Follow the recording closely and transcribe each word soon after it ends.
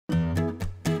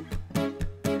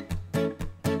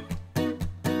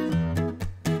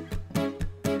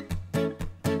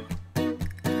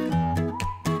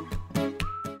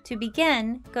To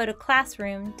begin, go to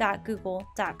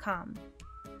classroom.google.com.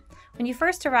 When you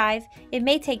first arrive, it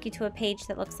may take you to a page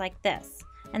that looks like this,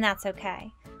 and that's okay.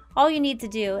 All you need to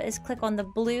do is click on the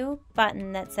blue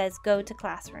button that says Go to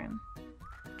Classroom.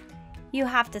 You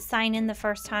have to sign in the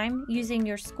first time using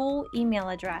your school email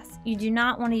address. You do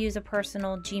not want to use a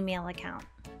personal Gmail account.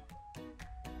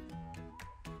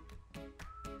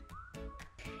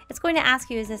 It's going to ask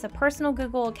you, is this a personal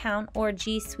Google account or a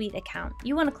G Suite account?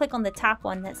 You want to click on the top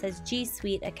one that says G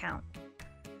Suite account.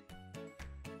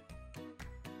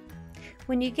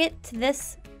 When you get to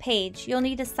this page, you'll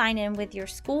need to sign in with your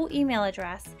school email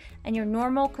address and your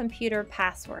normal computer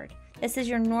password. This is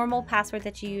your normal password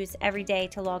that you use every day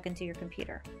to log into your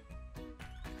computer.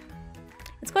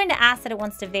 It's going to ask that it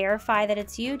wants to verify that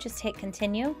it's you. Just hit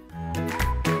continue.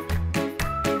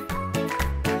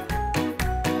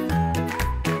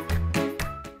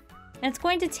 And it's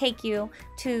going to take you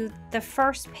to the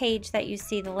first page that you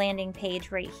see, the landing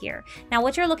page right here. Now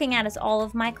what you're looking at is all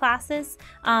of my classes.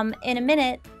 In a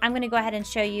minute, I'm going to go ahead and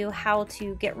show you how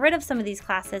to get rid of some of these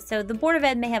classes. So the Board of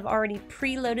Ed may have already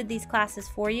preloaded these classes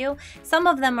for you. Some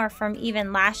of them are from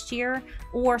even last year,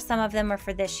 or some of them are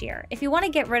for this year. If you want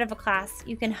to get rid of a class,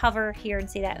 you can hover here and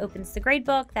see that opens the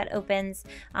gradebook, that opens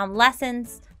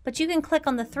lessons, but you can click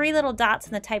on the three little dots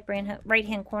in the top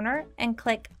right-hand corner and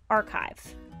click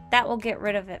Archive. That will get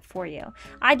rid of it for you.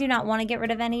 I do not want to get rid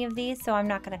of any of these, so I'm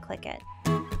not going to click it.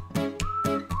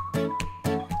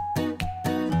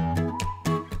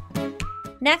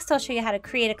 Next, I'll show you how to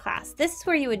create a class. This is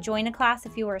where you would join a class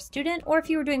if you were a student or if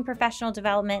you were doing professional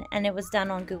development and it was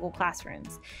done on Google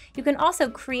Classrooms. You can also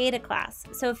create a class.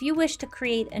 So if you wish to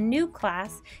create a new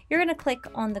class, you're going to click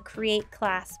on the Create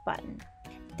Class button.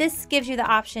 This gives you the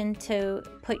option to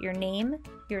put your name,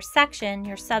 your section,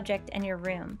 your subject, and your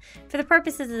room. For the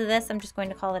purposes of this, I'm just going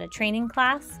to call it a training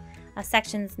class. A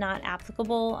section's not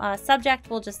applicable. Subject,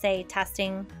 we'll just say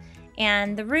testing.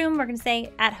 And the room, we're going to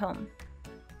say at home.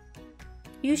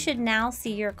 You should now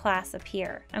see your class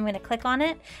appear. I'm going to click on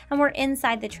it, and we're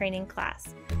inside the training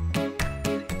class.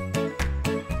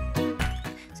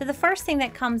 So the first thing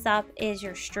that comes up is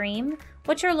your stream.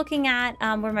 What you're looking at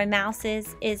where my mouse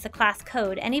is the class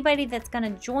code. Anybody that's going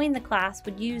to join the class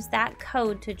would use that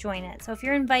code to join it. So if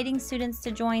you're inviting students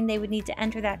to join, they would need to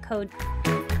enter that code.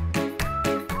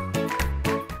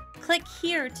 Click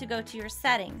here to go to your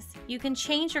settings. You can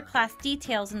change your class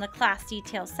details in the class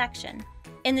details section.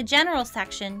 In the general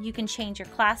section, you can change your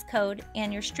class code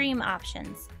and your stream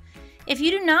options. If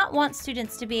you do not want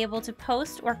students to be able to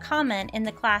post or comment in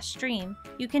the class stream,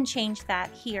 you can change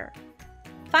that here.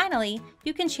 Finally,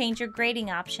 you can change your grading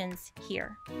options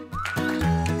here.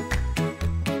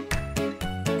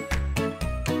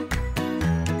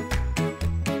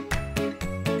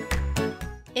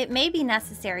 It may be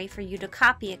necessary for you to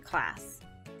copy a class.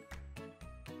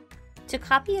 To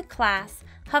copy a class,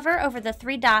 hover over the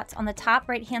three dots on the top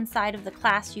right-hand side of the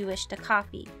class you wish to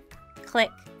copy.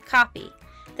 Click Copy.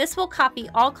 This will copy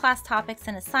all class topics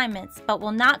and assignments, but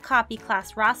will not copy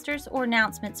class rosters or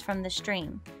announcements from the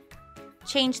stream.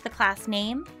 Change the class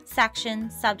name, section,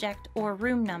 subject, or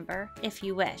room number if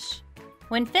you wish.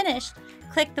 When finished,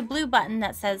 click the blue button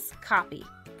that says Copy.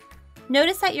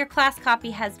 Notice that your class copy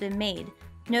has been made.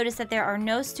 Notice that there are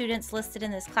no students listed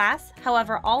in this class,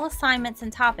 however, all assignments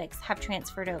and topics have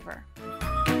transferred over.